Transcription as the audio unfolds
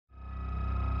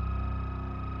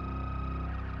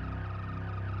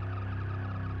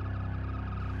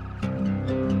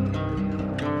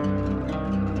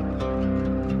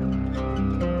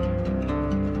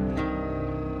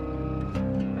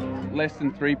less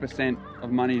than 3% of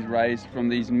monies raised from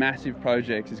these massive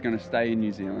projects is going to stay in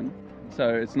New Zealand.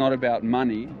 So it's not about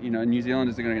money. You know, New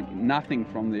Zealanders are going to get nothing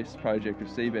from this project of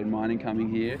seabed mining coming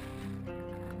here.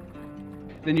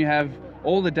 Then you have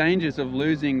all the dangers of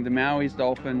losing the Maui's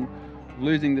dolphin,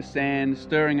 losing the sand,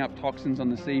 stirring up toxins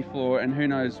on the seafloor, and who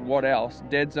knows what else.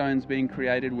 Dead zones being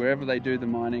created wherever they do the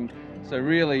mining. So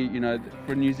really, you know,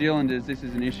 for New Zealanders, this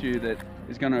is an issue that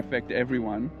is going to affect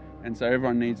everyone. And so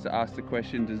everyone needs to ask the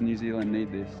question, does New Zealand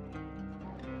need this?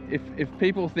 If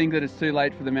people think that it's too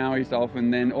late for the Maui's dolphin,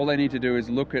 then all they need to do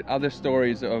is look at other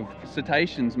stories of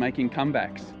cetaceans making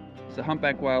comebacks. So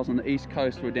humpback whales on the east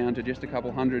coast were down to just a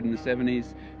couple hundred in the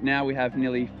 70s. Now we have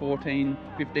nearly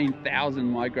 15,000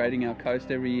 migrating our coast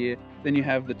every year. Then you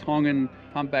have the Tongan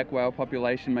humpback whale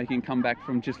population making a comeback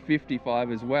from just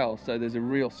 55 as well. So there's a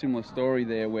real similar story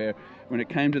there where when it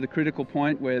came to the critical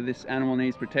point where this animal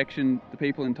needs protection, the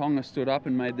people in Tonga stood up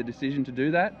and made the decision to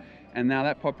do that. And now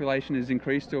that population has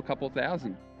increased to a couple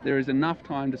thousand. There is enough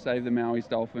time to save the Maui's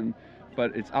dolphin,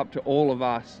 but it's up to all of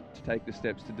us to take the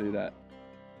steps to do that.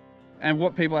 And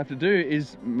what people have to do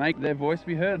is make their voice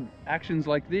be heard. Actions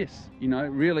like this, you know,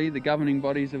 really the governing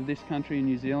bodies of this country in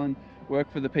New Zealand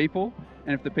work for the people.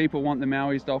 And if the people want the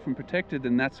Maui's dolphin protected,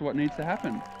 then that's what needs to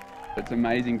happen. It's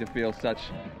amazing to feel such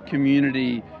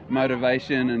community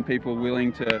motivation and people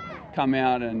willing to come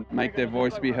out and make their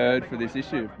voice be heard for this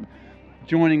issue.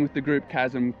 Joining with the group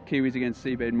KASM, Kiwis Against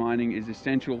Seabed Mining, is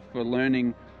essential for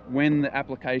learning when the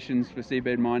applications for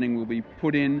seabed mining will be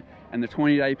put in and the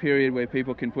 20-day period where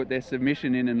people can put their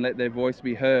submission in and let their voice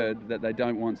be heard that they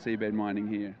don't want seabed mining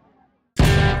here.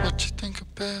 What you think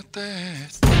about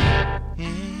that?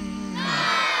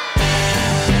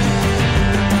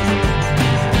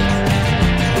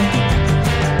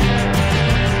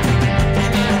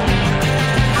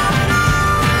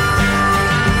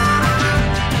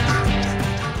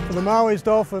 For the Maui's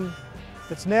dolphin,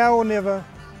 it's now or never,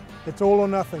 it's all or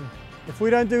nothing. If we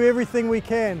don't do everything we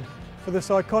can for this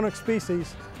iconic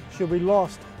species, she'll be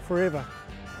lost forever.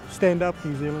 Stand up,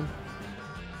 New Zealand.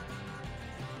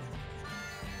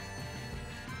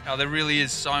 Now, there really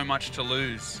is so much to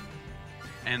lose,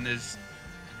 and there's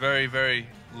very, very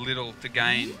little to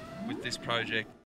gain with this project.